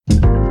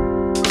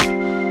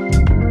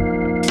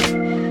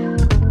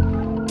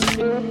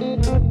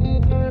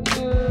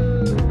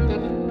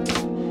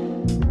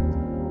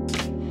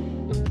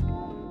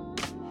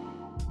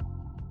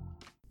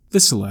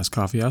This is The Last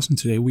Coffee House, and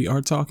today we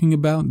are talking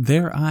about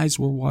Their Eyes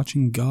Were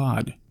Watching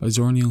God by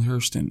Zora Neale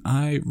Hurston.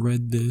 I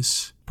read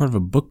this part of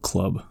a book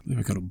club.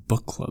 I go to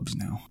book clubs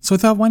now. So I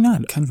thought, why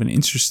not? Kind of an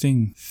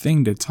interesting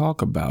thing to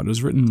talk about. It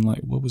was written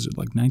like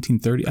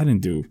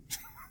 1930?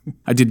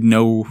 I did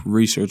no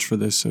research for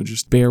this, so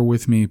just bear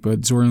with me.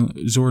 But Zora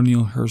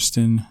Neale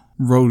Hurston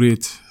wrote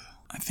it,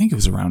 I think it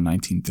was around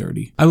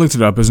 1930. I looked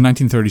it up. It was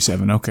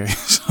 1937. Okay,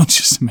 so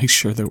just to make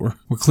sure that we're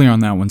clear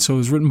on that one. So it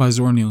was written by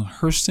Zora Neale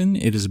Hurston.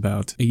 It is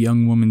about a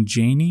young woman,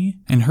 Janie,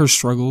 and her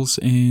struggles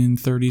in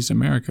 30s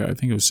America. I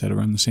think it was set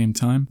around the same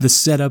time. The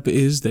setup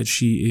is that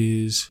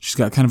she's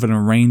got kind of an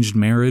arranged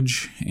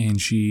marriage, and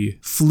she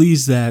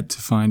flees that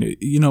to find,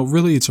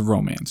 really it's a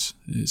romance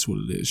is what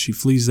it is. She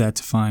flees that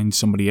to find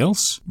somebody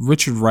else.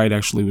 Richard Wright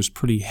actually was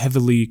pretty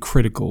heavily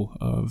critical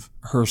of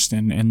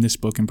Hurston and this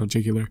book in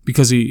particular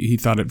because he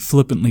thought it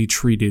flippantly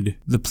treated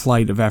the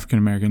plight of African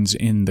Americans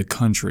in the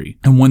country.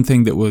 And one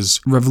thing that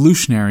was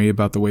revolutionary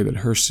about the way that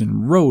Hurston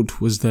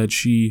wrote was that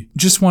she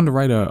just wanted to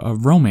write a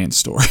romance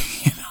story,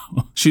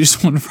 She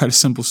just wanted to write a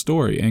simple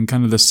story, and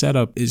kind of the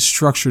setup is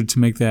structured to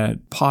make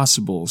that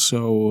possible.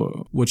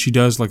 So what she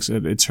does, like I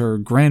said, it's her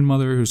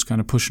grandmother who's kind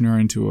of pushing her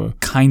into a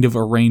kind of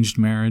arranged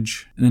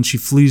marriage, and then she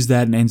flees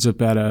that and ends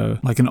up at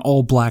an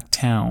all-black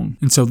town.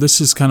 And so this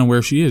is kind of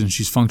where she is, and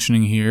she's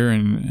functioning here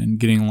and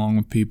getting along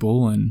with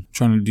people and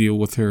trying to deal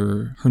with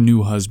her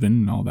new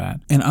husband and all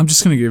that. And I'm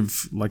just going to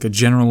give like a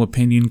general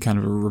opinion, kind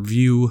of a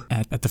review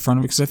at the front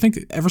of it, because I think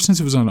ever since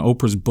it was on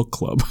Oprah's book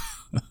club,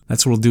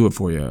 that's what'll do it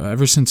for you.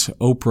 Ever since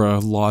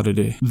Oprah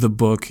lauded the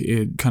book,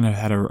 it kind of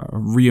had a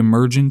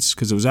reemergence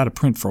because it was out of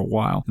print for a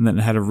while, and then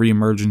it had a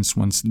reemergence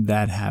once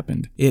that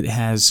happened. It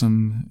has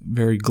some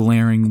very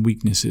glaring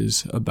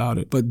weaknesses about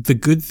it, but the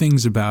good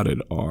things about it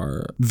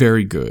are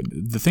very good.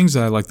 The things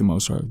that I like the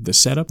most are the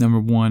setup, number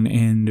one,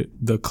 and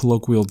the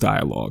colloquial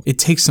dialogue. It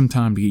takes some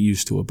time to get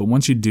used to it, but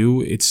once you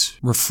do, it's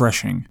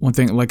refreshing. One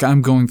thing, like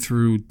I'm going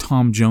through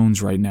Tom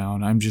Jones right now,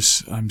 and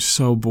I'm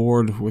so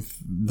bored with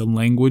the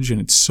language, and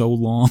it's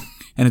so long,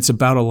 and it's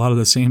about a lot of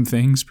the same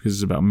things because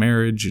it's about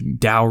marriage and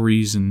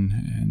dowries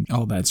and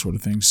all that sort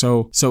of thing.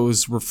 So it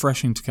was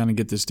refreshing to kind of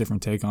get this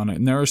different take on it.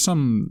 And there are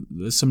some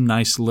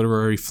nice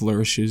literary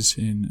flourishes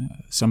in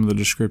some of the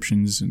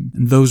descriptions, and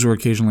those are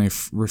occasionally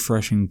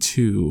refreshing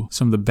too.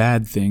 Some of the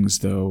bad things,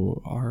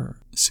 though, are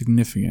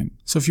significant.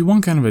 So if you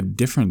want kind of a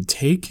different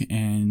take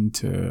and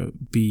to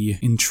be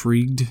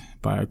intrigued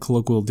by a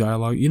colloquial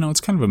dialogue,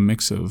 it's kind of a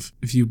mix of,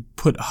 if you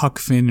put Huck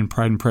Finn and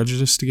Pride and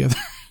Prejudice together,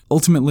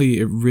 ultimately,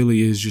 it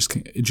really is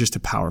just a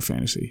power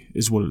fantasy,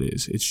 is what it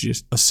is. It's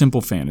just a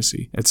simple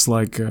fantasy. It's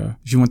like,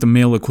 if you want the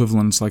male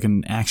equivalent, it's like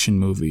an action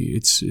movie.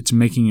 It's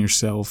making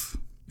yourself,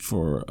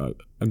 for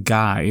a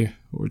guy,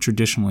 or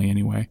traditionally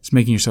anyway, it's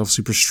making yourself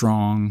super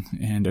strong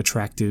and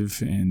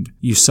attractive, and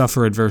you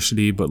suffer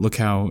adversity, but look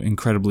how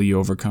incredibly you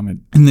overcome it.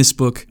 In this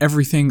book,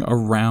 everything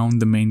around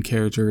the main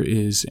character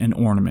is an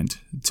ornament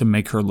to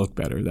make her look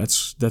better.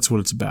 That's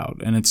what it's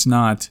about. And it's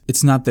not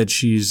that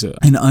she's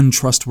an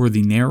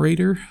untrustworthy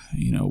narrator,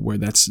 where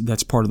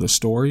that's part of the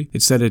story.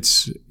 It's that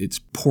it's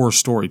poor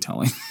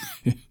storytelling.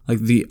 Like,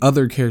 the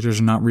other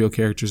characters are not real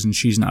characters, and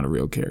she's not a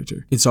real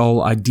character. It's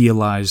all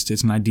idealized.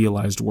 It's an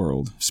idealized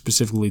world,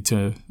 specifically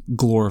to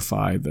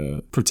glorify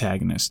the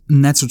protagonist.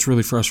 And that's what's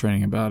really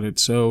frustrating about it.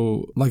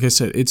 So, like I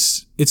said,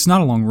 it's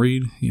not a long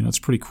read. It's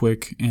pretty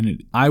quick.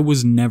 And I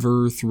was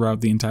never, throughout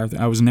the entire thing,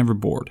 I was never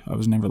bored. I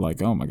was never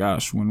like, oh my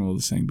gosh, when will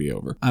this thing be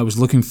over? I was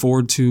looking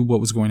forward to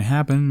what was going to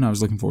happen. I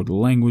was looking forward to the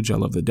language. I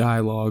love the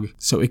dialogue.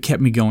 So it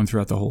kept me going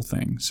throughout the whole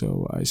thing.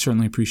 So I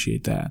certainly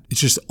appreciate that.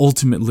 It's just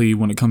ultimately,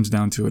 when it comes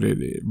down to it,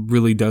 it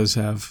really does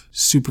have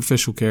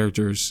superficial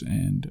characters,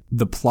 and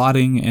the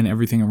plotting and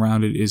everything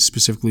around it is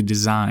specifically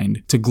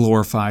designed to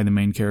glorify the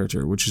main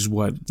character, which is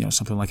what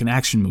something like an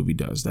action movie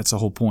does. That's the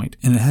whole point.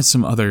 And it has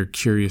some other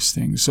curious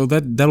things. So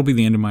that'll be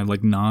the end of my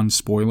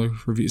non-spoiler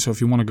review. So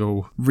if you want to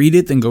go read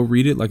it, then go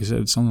read it. Like I said,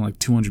 it's something like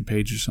 200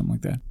 pages or something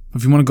like that.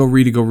 If you want to go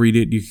read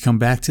it. You can come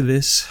back to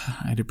this.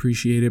 I'd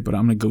appreciate it, but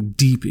I'm going to go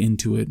deep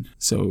into it.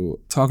 So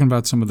talking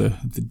about some of the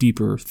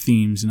deeper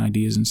themes and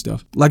ideas and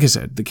stuff. Like I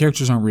said, the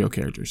characters aren't real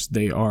characters.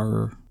 They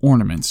are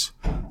ornaments.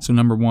 So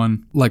number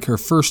one, like her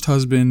first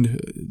husband,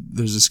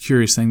 there's this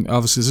curious thing.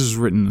 Obviously, this was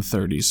written in the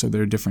 30s, so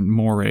there are different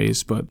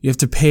mores, but you have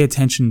to pay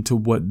attention to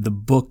what the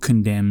book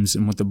condemns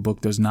and what the book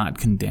does not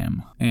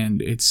condemn.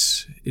 And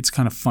it's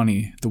kind of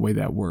funny the way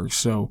that works.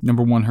 So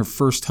number one, her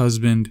first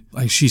husband,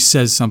 like she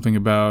says something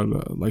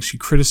about, she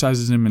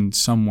criticizes him in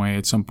some way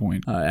at some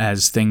point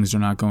as things are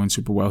not going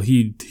super well.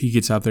 He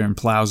gets out there and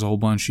plows a whole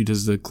bunch. He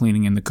does the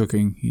cleaning and the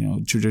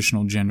cooking,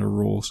 traditional gender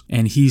roles.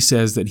 And he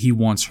says that he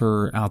wants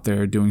her out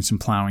there doing some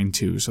plowing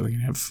too, so they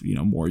can have,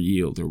 more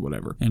yield or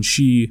whatever. And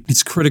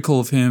it's critical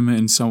of him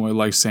in some way,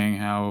 like saying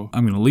how,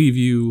 I'm going to leave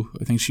you.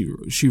 I think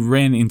she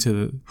ran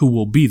into who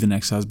will be the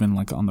next husband,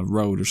 like on the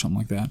road or something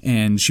like that.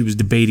 And she was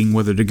debating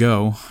whether to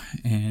go.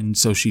 And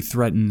so she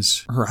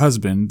threatens her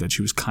husband that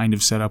she was kind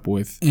of set up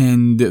with.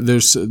 And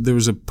there's there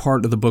was a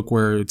part of the book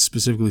where it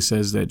specifically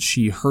says that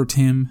she hurt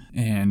him,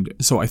 and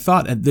so I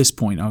thought at this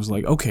point, I was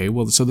like, okay,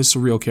 well, so this is a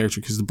real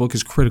character because the book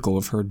is critical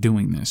of her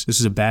doing this. This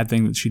is a bad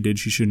thing that she did.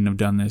 She shouldn't have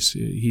done this.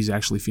 He's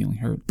actually feeling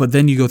hurt. But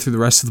then you go through the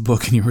rest of the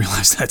book and you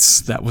realize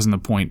that wasn't the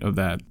point of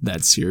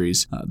that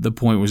series. The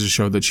point was to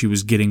show that she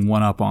was getting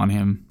one up on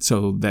him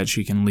so that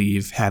she can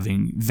leave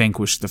having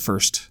vanquished the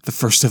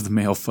first of the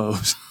male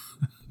foes.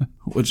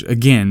 Which,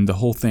 again, the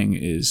whole thing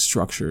is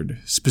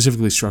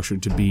specifically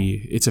structured to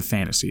be, it's a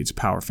fantasy, it's a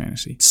power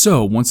fantasy.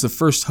 So, once the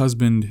first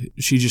husband,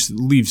 she just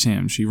leaves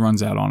him, she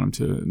runs out on him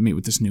to meet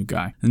with this new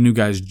guy. The new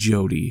guy is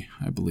Jody,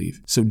 I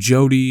believe. So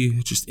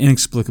Jody just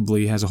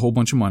inexplicably has a whole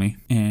bunch of money,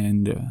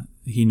 and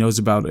he knows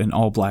about an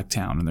all-black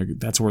town, and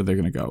that's where they're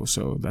going to go.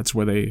 So that's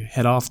where they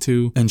head off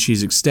to, and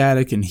she's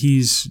ecstatic, and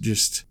he's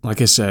just,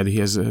 like I said, he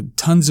has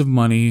tons of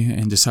money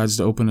and decides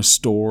to open a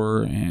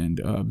store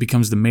and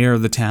becomes the mayor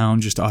of the town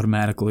just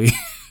automatically.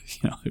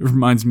 It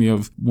reminds me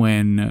of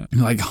when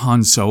like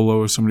Han Solo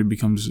or somebody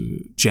becomes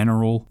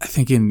general. I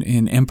think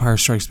in Empire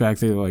Strikes Back,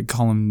 they like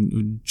call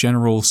him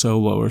General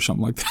Solo or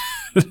something like that.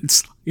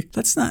 It's like,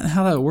 that's not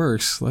how that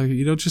works. Like,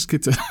 you don't just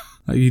get to...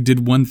 you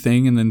did one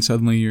thing and then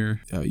suddenly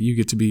you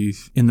get to be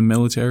in the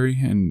military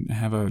and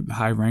have a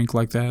high rank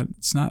like that.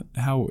 It's not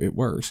how it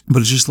works.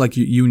 But it's just like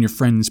you and your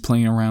friends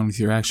playing around with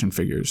your action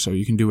figures, so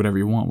you can do whatever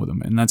you want with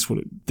them. And that's what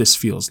this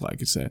feels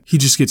like. It's that he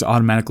just gets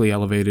automatically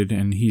elevated,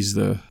 and he's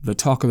the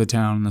talk of the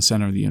town and the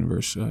center of the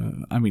universe.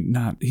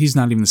 He's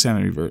not even the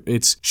center of the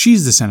universe.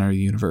 She's the center of the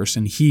universe,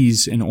 and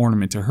he's an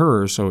ornament to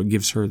her, so it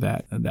gives her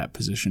that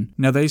position.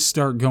 Now they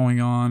start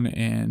going on,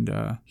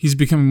 and he's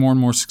becoming more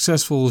and more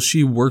successful.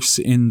 She works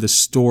in the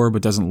store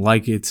but doesn't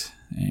like it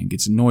and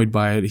gets annoyed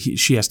by it.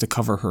 She has to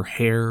cover her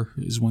hair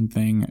is one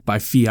thing. By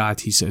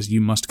fiat, he says, you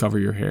must cover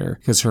your hair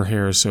because her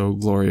hair is so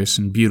glorious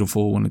and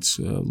beautiful when it's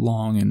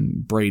long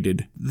and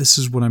braided. This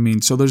is what I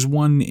mean. So there's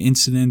one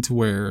incident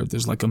where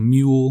there's like a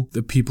mule.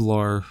 The people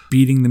are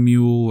beating the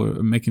mule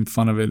or making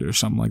fun of it or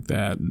something like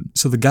that. And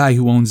so the guy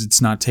who owns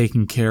it's not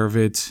taking care of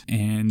it.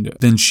 And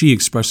then she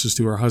expresses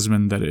to her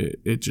husband that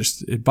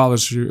it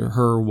bothers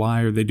her.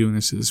 Why are they doing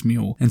this to this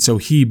mule? And so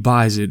he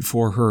buys it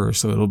for her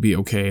so it'll be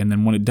okay. And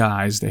then when it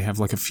dies, they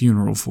have like a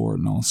funeral for it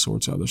and all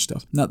sorts of other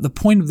stuff. Now, the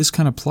point of this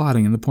kind of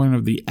plotting and the point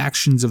of the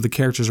actions of the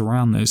characters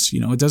around this,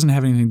 it doesn't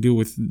have anything to do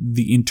with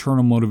the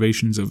internal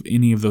motivations of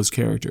any of those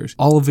characters.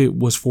 All of it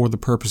was for the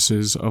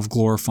purposes of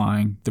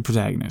glorifying the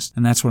protagonist.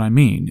 And that's what I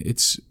mean.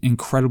 It's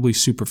incredibly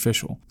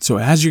superficial. So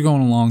as you're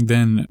going along,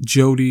 then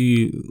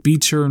Jody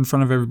beats her in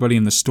front of everybody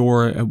in the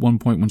store at one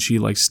point when she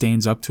like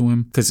stands up to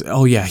him because,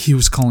 oh yeah, he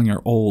was calling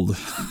her old.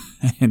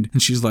 And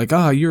she's like,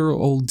 you're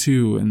old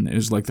too. And it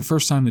was like the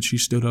first time that she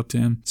stood up to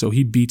him. So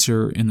he beats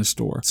her in the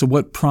store. So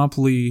what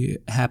promptly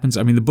happens,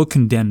 the book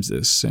condemns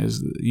this,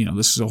 says,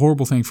 this is a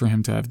horrible thing for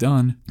him to have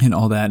done and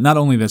all that. Not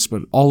only this,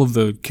 but all of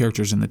the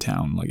characters in the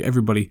town, like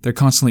everybody, they're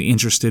constantly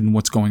interested in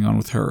what's going on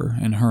with her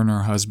and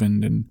her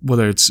husband. And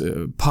whether it's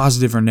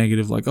positive or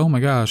negative, like, oh my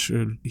gosh,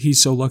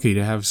 he's so lucky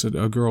to have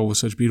a girl with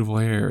such beautiful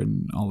hair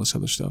and all this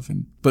other stuff.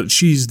 But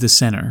she's the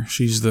center.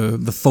 She's the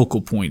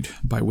focal point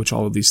by which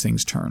all of these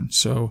things turn.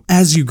 So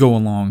as you go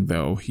along,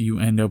 though, you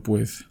end up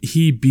with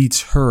he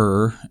beats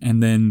her,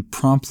 and then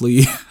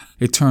promptly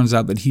it turns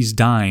out that he's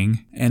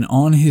dying. And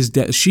on his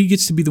death, she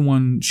gets the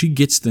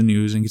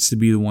news and gets to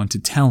be the one to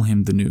tell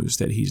him the news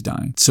that he's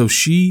dying. So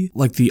she,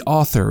 like the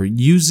author,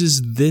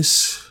 uses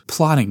this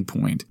plotting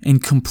point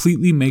and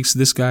completely makes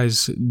this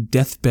guy's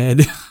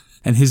deathbed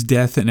and his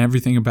death and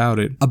everything about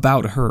it,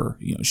 about her.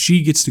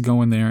 She gets to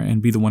go in there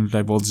and be the one to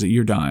divulge that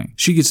you're dying.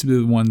 She gets to be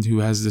the one who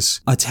has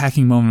this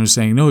attacking moment of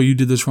saying, no, you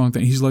did this wrong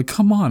thing. He's like,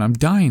 come on, I'm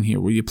dying here.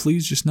 Will you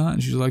please just not?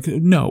 And she's like,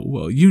 no,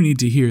 well, you need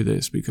to hear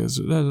this because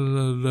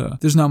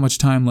there's not much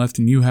time left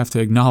and you have to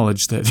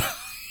acknowledge that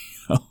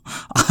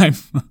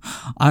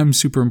I'm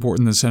super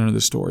important in the center of the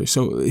story.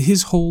 So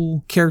his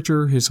whole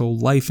character, his whole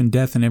life and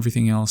death and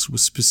everything else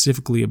was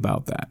specifically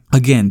about that.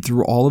 Again,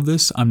 through all of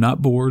this, I'm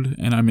not bored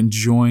and I'm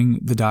enjoying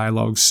the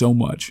dialogue so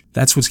much.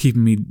 That's what's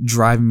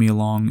driving me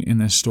along in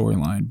this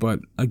storyline. But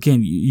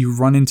again, you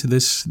run into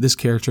this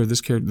character,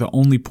 the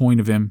only point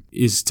of him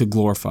is to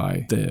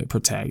glorify the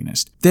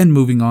protagonist. Then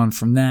moving on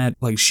from that,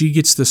 like she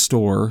gets the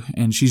store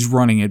and she's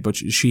running it, but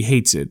she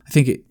hates it. I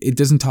think it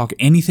doesn't talk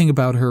anything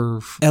about her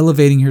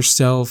elevating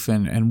herself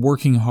and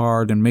working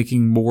hard and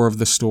making more of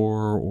the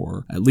store,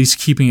 or at least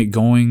keeping it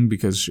going,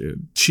 because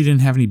she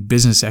didn't have any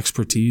business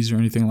expertise or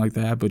anything like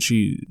that. But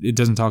it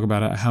doesn't talk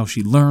about how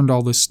she learned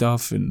all this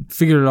stuff and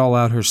figured it all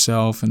out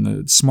herself and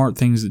the smart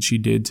things that she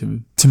did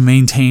to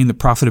maintain the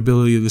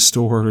profitability of the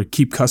store or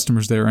keep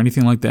customers there or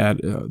anything like that.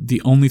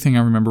 The only thing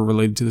I remember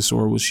related to the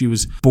store was she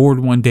was bored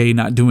one day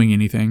not doing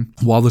anything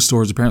while the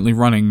store is apparently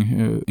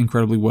running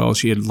incredibly well.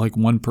 She had like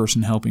one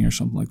person helping or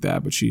something like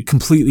that, but she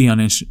completely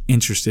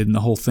uninterested in the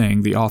whole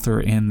thing, the author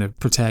and the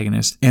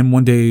protagonist. And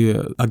one day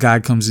a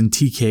guy comes in,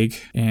 Tea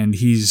Cake, and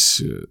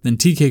then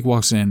Tea Cake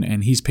walks in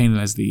and he's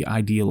painted as the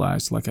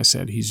idealized. Like I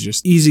said, he's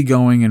just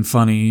easygoing and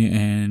funny,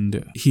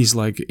 and he's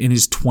like in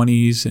his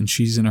 20s and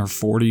she's in her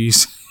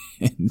 40s.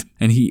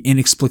 and he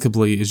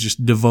inexplicably is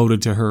just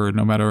devoted to her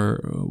no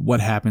matter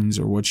what happens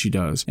or what she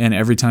does. And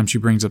every time she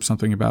brings up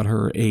something about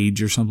her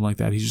age or something like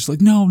that, he's just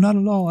like, no, not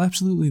at all,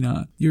 absolutely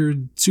not. You're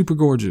super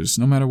gorgeous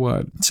no matter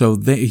what. So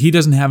he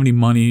doesn't have any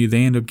money.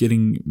 They end up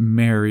getting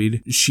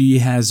married. She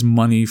has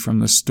money from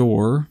the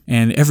store,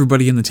 and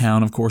everybody in the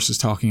town, of course, is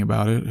talking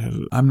about it.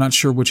 I'm not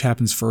sure which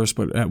happens first,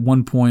 but at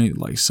one point,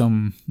 like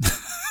some...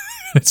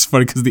 It's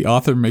funny because the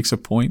author makes a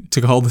point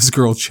to call this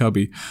girl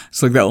chubby.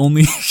 It's like the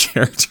only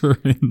character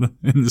in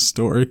the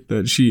story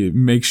that she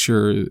makes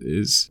sure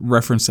is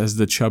referenced as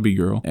the chubby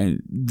girl.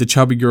 And the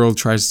chubby girl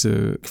tries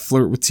to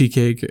flirt with Tea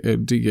Cake,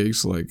 and Tea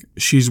Cake's like,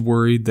 she's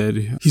worried that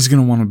he's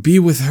gonna want to be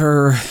with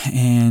her,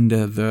 and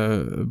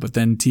but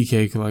then Tea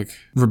Cake like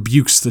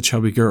rebukes the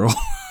chubby girl.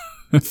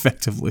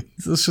 Effectively.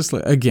 It's just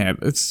like, again,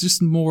 it's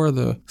just more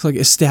it's like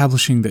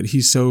establishing that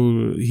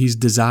he's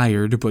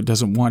desired but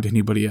doesn't want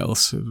anybody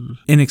else.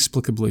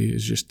 Inexplicably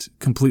is just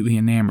completely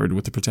enamored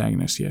with the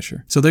protagonist. Yeah,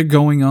 sure. So they're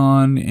going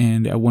on,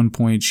 and at one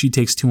point she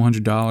takes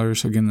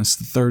 $200. Again, this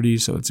is the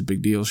 30s, so it's a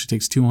big deal. She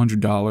takes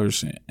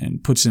 $200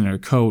 and puts it in her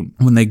coat.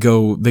 When they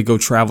go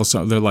travel,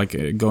 so they're like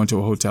going to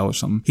a hotel or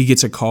something. He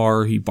gets a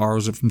car, he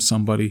borrows it from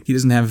somebody. He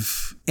doesn't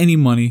have any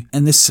money.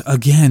 And this,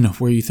 again,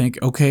 where you think,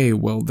 okay,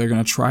 well, they're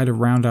going to try to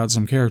round out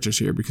some characters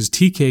here, because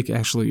Tea Cake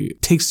actually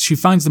she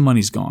finds the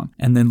money's gone,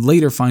 and then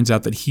later finds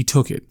out that he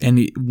took it.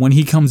 And when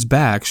he comes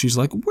back, she's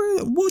like,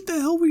 what the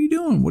hell were you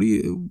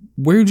doing?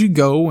 Where'd you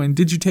go, and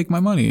did you take my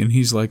money? And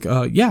he's like,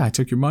 yeah, I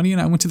took your money and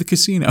I went to the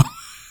casino.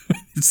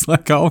 It's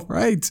like, all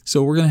right.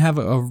 So we're going to have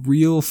a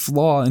real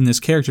flaw in this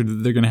character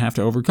that they're going to have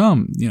to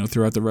overcome,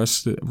 throughout the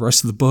rest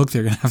of the book.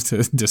 They're going to have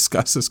to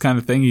discuss this kind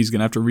of thing. He's going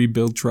to have to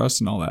rebuild trust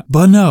and all that.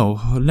 But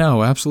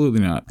no, absolutely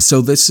not.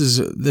 So this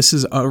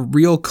is a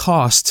real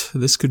cost.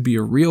 This could be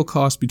a real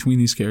cost between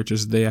these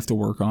characters that they have to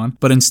work on.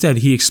 But instead,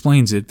 he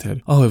explains it that,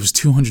 it was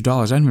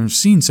 $200. I've never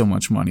seen so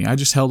much money. I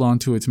just held on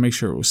to it to make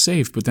sure it was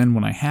safe. But then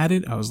when I had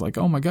it, I was like,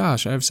 oh my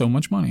gosh, I have so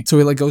much money. So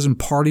he goes and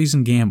parties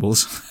and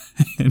gambles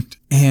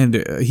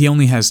and he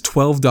only has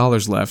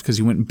 $12 left because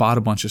he went and bought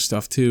a bunch of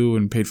stuff too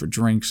and paid for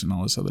drinks and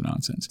all this other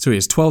nonsense. So he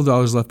has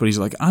 $12 left, but he's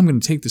like, I'm going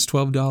to take this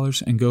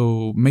 $12 and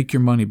go make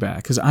your money back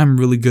because I'm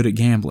really good at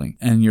gambling.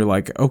 And you're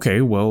like,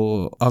 okay,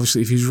 well,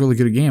 obviously if he's really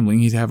good at gambling,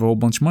 he'd have a whole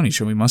bunch of money.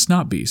 So he must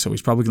not be. So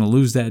he's probably going to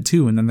lose that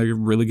too. And then they're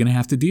really going to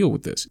have to deal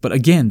with this. But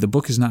again, the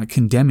book is not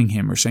condemning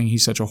him or saying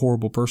he's such a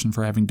horrible person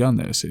for having done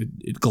this.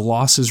 It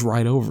glosses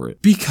right over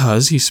it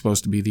because he's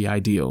supposed to be the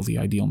ideal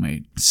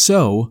mate.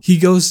 So he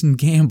goes and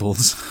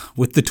gambles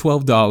with the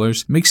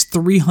 $12, makes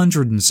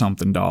 $300 and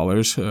something,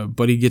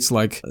 but he gets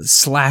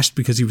slashed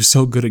because he was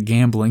so good at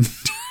gambling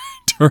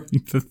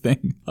during the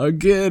thing.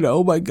 Again,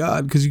 oh my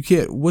god, because you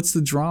can't, what's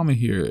the drama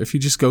here? If he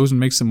just goes and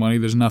makes some money,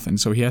 there's nothing.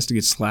 So he has to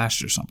get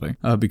slashed or something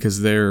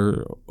because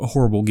they're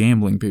horrible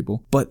gambling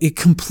people. But it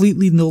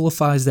completely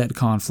nullifies that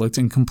conflict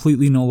and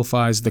completely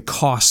nullifies the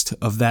cost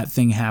of that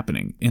thing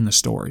happening in the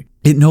story.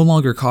 It no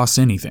longer costs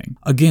anything.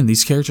 Again,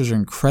 these characters are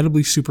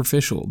incredibly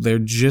superficial. They're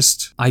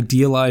just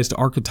idealized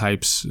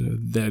archetypes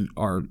that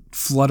are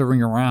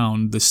fluttering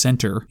around the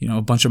center,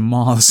 a bunch of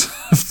moths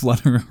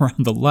fluttering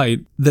around the light.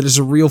 That is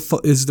the real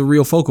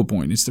focal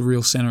point. It's the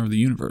real center of the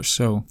universe.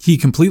 So he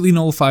completely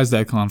nullifies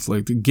that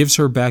conflict, gives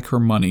her back her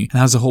money, and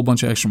has a whole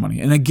bunch of extra money.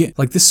 And again,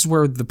 this is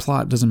where the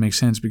plot doesn't make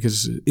sense,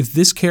 because if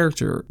this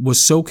character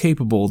was so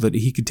capable that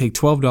he could take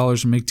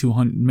 $12 and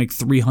make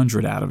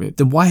 $300 out of it,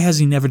 then why has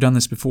he never done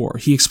this before?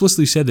 He explicitly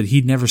said that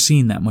he'd never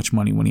seen that much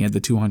money when he had the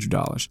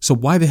 $200. So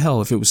why the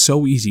hell, if it was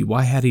so easy,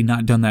 why had he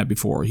not done that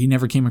before? He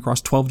never came across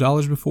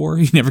 $12 before.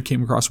 He never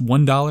came across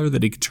 $1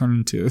 that he could turn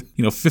into,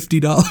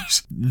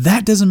 $50.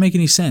 That doesn't make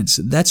any sense.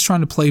 That's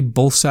trying to play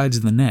both sides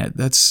of the net.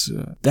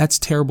 That's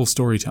terrible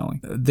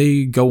storytelling.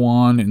 They go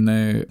on and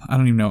I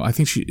don't even know. I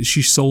think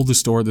she sold the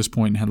store at this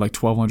point and had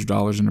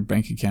 $1,200 in her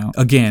bank account.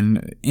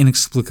 Again,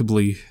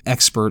 inexplicably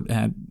expert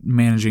at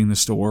managing the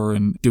store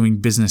and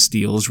doing business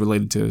deals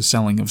related to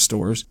selling of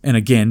stores. And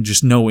again,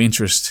 just no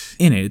interest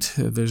in it.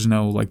 There's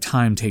no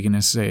time taken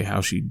to say how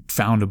she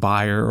found a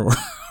buyer or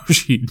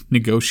she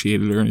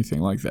negotiated or anything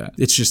like that.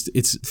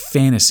 It's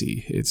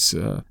fantasy. It's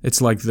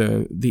like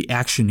the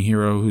action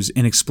hero who's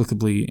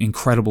inexplicably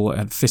incredible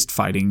at fist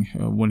fighting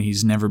when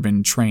he's never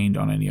been trained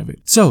on any of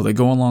it. So they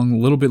go along a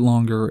little bit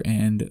longer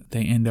and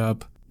they end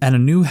up at a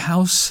new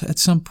house at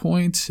some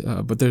point,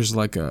 but there's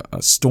a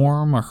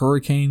storm, a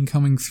hurricane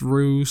coming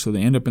through, so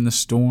they end up in the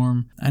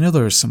storm. I know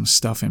there's some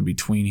stuff in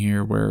between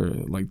here where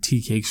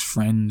Tea Cake's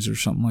friends or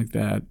something like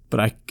that, but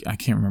I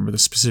can't remember the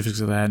specifics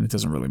of that, and it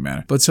doesn't really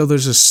matter. But so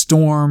there's a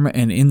storm,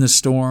 and in the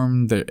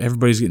storm,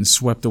 everybody's getting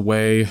swept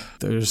away.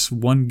 There's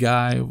one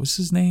guy, what's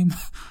his name?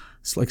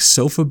 It's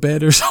Sofa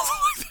Bed or something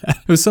like that.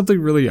 It was something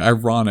really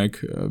ironic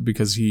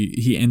because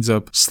he ends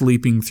up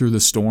sleeping through the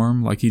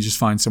storm. He just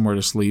finds somewhere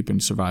to sleep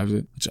and survives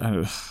it. Which I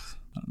don't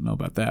know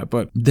about that,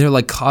 but they're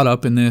caught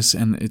up in this,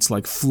 and it's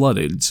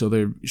flooded.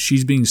 So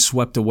she's being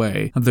swept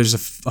away.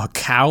 There's a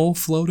cow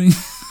floating.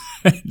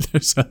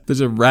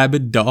 There's a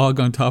rabid dog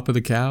on top of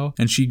the cow,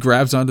 and she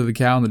grabs onto the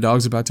cow, and the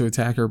dog's about to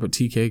attack her, but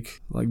Tea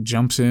Cake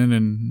jumps in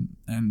and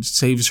and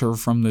saves her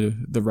from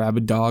the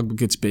rabid dog but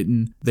gets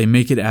bitten. They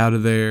make it out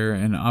of there,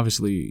 and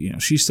obviously,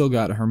 she's still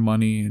got her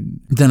money. And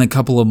then a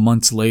couple of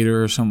months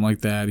later or something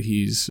like that,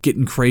 he's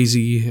getting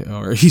crazy,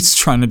 or he's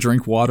trying to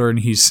drink water and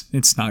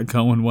it's not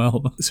going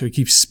well. So he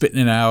keeps spitting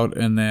it out,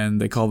 and then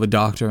they call the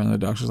doctor, and the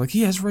doctor's like,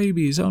 he has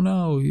rabies. Oh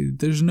no,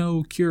 there's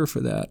no cure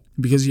for that.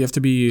 Because you have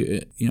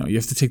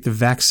to take the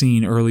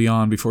vaccine early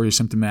on before you're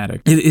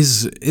symptomatic.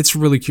 It's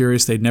really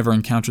curious. They'd never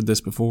encountered this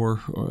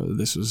before, or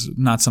this was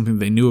not something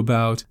they knew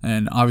about.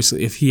 And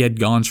obviously, if he had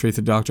gone straight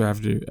to the doctor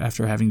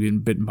after having been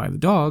bitten by the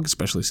dog,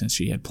 especially since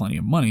she had plenty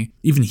of money,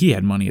 even he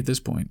had money at this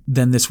point,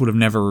 then this would have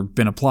never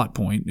been a plot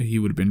point. He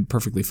would have been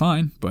perfectly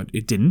fine, but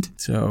it didn't.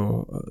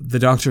 So the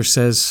doctor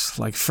says,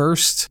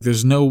 first,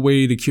 there's no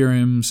way to cure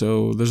him,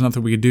 so there's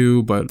nothing we could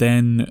do, but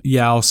then,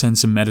 I'll send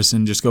some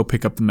medicine. Just go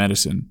pick up the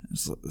medicine.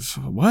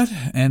 What?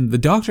 And the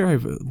doctor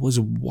was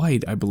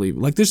white, I believe.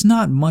 There's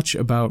not much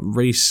about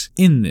race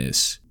in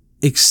this,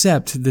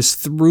 except this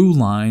through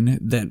line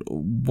that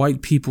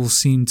white people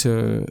seem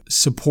to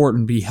support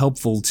and be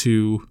helpful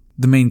to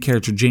the main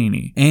character,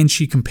 Janie. And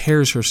she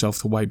compares herself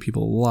to white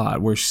people a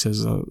lot, where she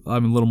says,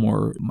 I'm a little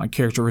more, my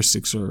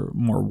characteristics are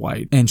more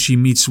white. And she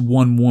meets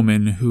one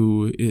woman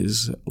who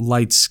is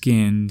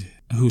light-skinned,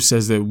 who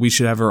says that we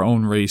should have our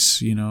own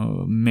race,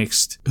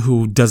 mixed,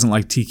 who doesn't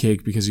like tea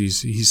cake because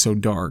he's so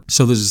dark.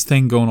 So there's this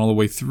thing going all the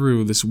way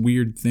through, this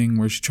weird thing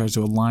where she tries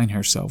to align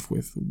herself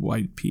with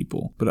white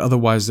people. But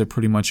otherwise, they're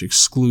pretty much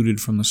excluded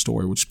from the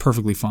story, which is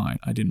perfectly fine.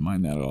 I didn't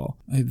mind that at all.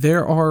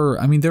 There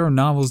are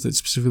novels that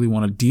specifically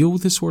want to deal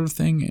with this sort of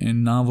thing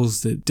and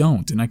novels that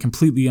don't. And I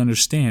completely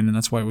understand. And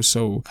that's why it was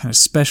so kind of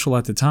special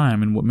at the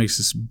time. And what makes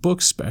this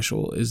book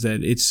special is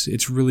that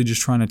it's really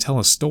just trying to tell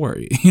a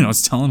story.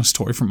 It's telling a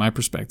story from my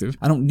perspective.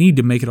 I don't need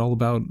to make it all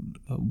about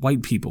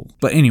white people.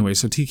 But anyway,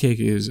 so Tea Cake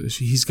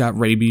he's got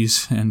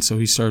rabies, and so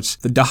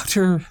the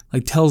doctor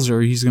tells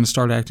her he's going to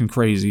start acting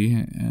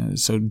crazy,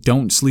 so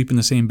don't sleep in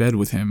the same bed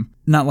with him.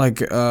 Not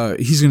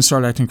he's going to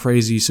start acting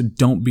crazy, so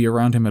don't be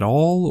around him at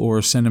all,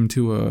 or send him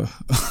to a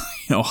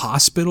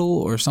hospital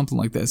or something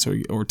like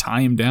that, or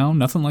tie him down,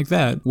 nothing like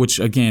that, which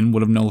again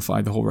would have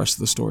nullified the whole rest of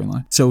the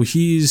storyline. So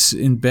he's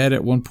in bed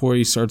at one point,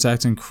 he starts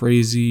acting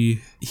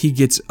crazy. He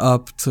gets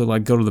up to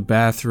go to the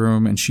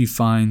bathroom, and she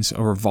finds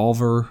a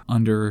revolver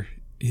under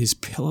his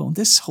pillow.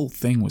 This whole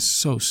thing was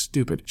so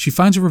stupid. She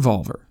finds a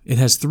revolver. It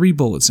has 3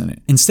 bullets in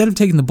it. Instead of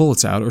taking the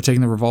bullets out or taking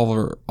the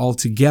revolver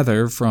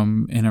altogether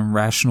from an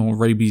irrational,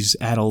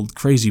 rabies-addled,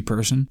 crazy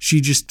person,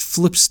 she just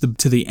flips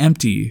to the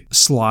empty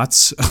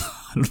slots.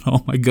 I don't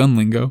know, my gun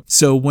lingo.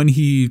 So when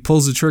he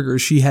pulls the trigger,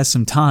 she has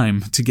some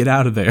time to get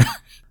out of there.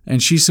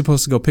 And she's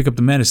supposed to go pick up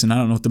the medicine. I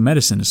don't know what the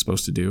medicine is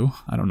supposed to do.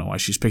 I don't know why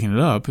she's picking it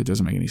up. It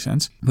doesn't make any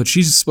sense. But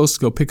she's supposed to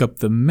go pick up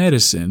the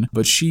medicine.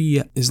 But she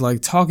is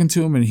talking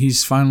to him, and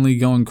he's finally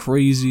going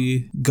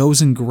crazy.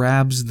 Goes and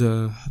grabs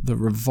the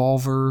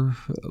revolver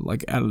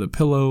out of the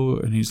pillow.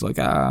 And he's like,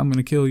 I'm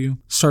going to kill you.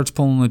 Starts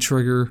pulling the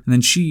trigger. And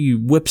then she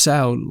whips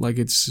out,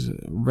 it's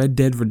Red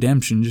Dead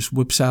Redemption, just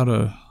whips out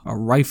a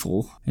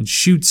rifle and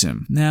shoots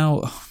him.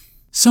 Now,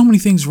 so many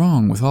things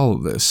wrong with all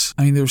of this.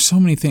 There's so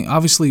many things.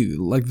 Obviously,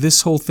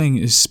 this whole thing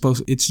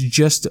it's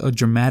just a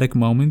dramatic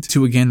moment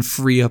to, again,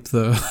 free up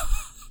the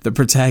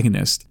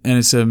protagonist. And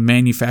it's a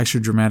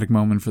manufactured dramatic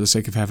moment for the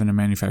sake of having a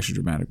manufactured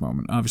dramatic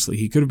moment. Obviously,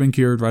 he could have been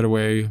cured right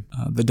away.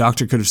 The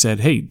doctor could have said,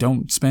 hey,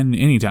 don't spend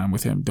any time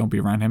with him. Don't be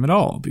around him at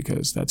all,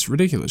 because that's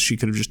ridiculous. She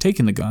could have just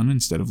taken the gun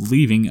instead of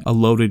leaving a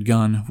loaded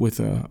gun with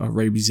a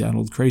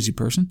rabies-addled crazy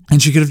person.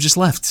 And she could have just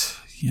left.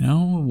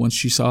 Once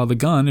she saw the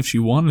gun, if she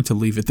wanted to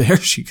leave it there,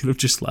 she could have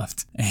just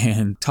left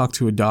and talked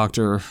to a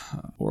doctor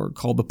or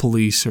called the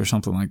police or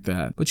something like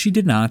that. But she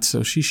did not,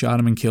 so she shot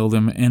him and killed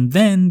him. And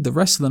then the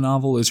rest of the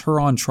novel is her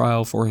on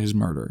trial for his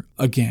murder.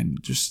 Again,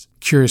 just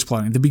curious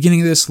plotting. The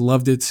beginning of this,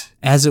 loved it.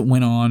 As it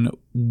went on,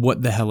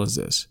 what the hell is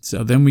this?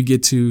 So then we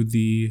get to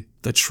the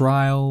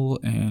trial,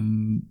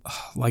 and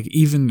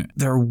even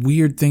there are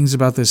weird things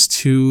about this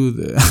too.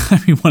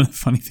 One of the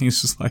funny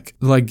things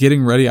was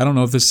getting ready. I don't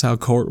know if this is how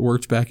court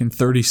worked back in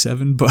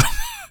 1937, but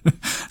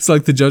it's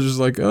the judge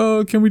is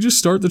oh, can we just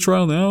start the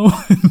trial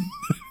now?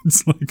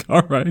 It's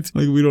all right.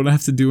 We don't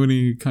have to do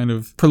any kind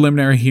of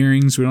preliminary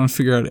hearings. We don't have to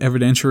figure out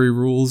evidentiary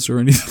rules or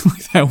anything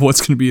like that.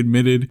 What's going to be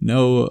admitted.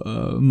 No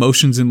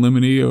motions in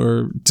limine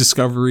or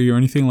discovery or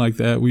anything like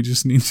that. We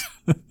just need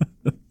to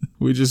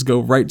we just go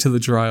right to the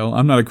trial.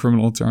 I'm not a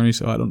criminal attorney,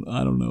 so I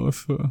don't know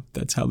if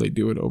that's how they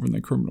do it over in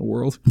the criminal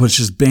world. But it's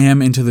just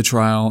bam into the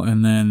trial,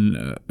 and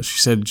then she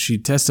said she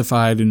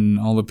testified, and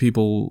all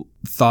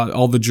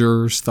the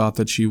jurors thought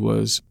that she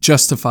was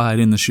justified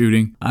in the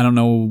shooting. I don't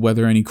know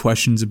whether any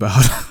questions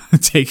about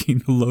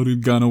taking a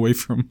loaded gun away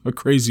from a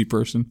crazy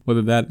person,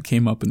 whether that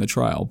came up in the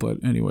trial.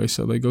 But anyway,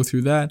 so they go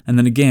through that. And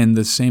then again,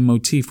 the same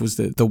motif was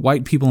that the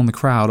white people in the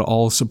crowd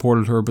all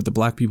supported her, but the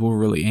black people were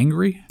really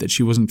angry that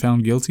she wasn't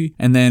found guilty.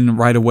 And then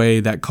right away,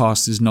 that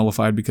cost is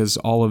nullified because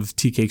all of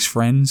Tea Cake's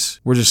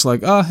friends were just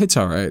it's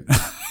all right.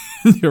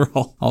 They're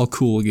all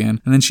cool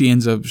again. And then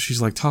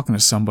she's like talking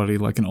to somebody,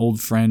 like an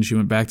old friend. She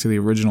went back to the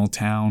original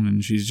town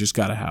and she's just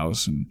got a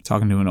house and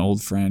talking to an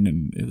old friend.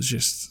 And it was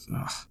just,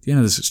 the end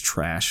of this is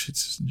trash.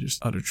 It's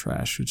just utter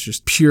trash. It's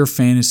just pure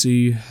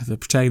fantasy. The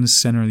protagonist is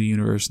the center of the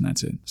universe and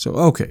that's it. So,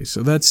 okay.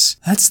 So that's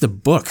the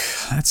book.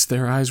 That's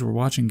Their Eyes Were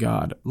Watching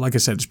God. Like I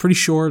said, it's pretty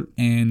short,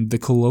 and the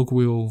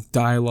colloquial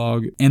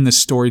dialogue and the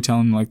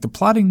storytelling, like the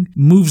plotting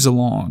moves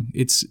along.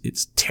 It's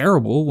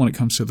terrible when it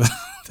comes to the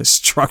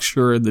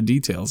structure and the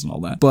details and all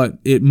that, but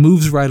it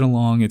moves right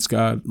along. It's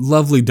got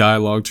lovely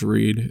dialogue to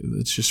read.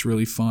 It's just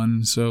really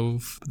fun. So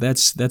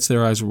that's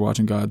Their Eyes Were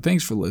Watching God.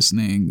 Thanks for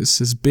listening. This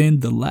has been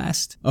the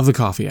last of the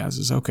Coffee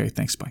Houses. Okay,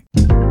 thanks. Bye.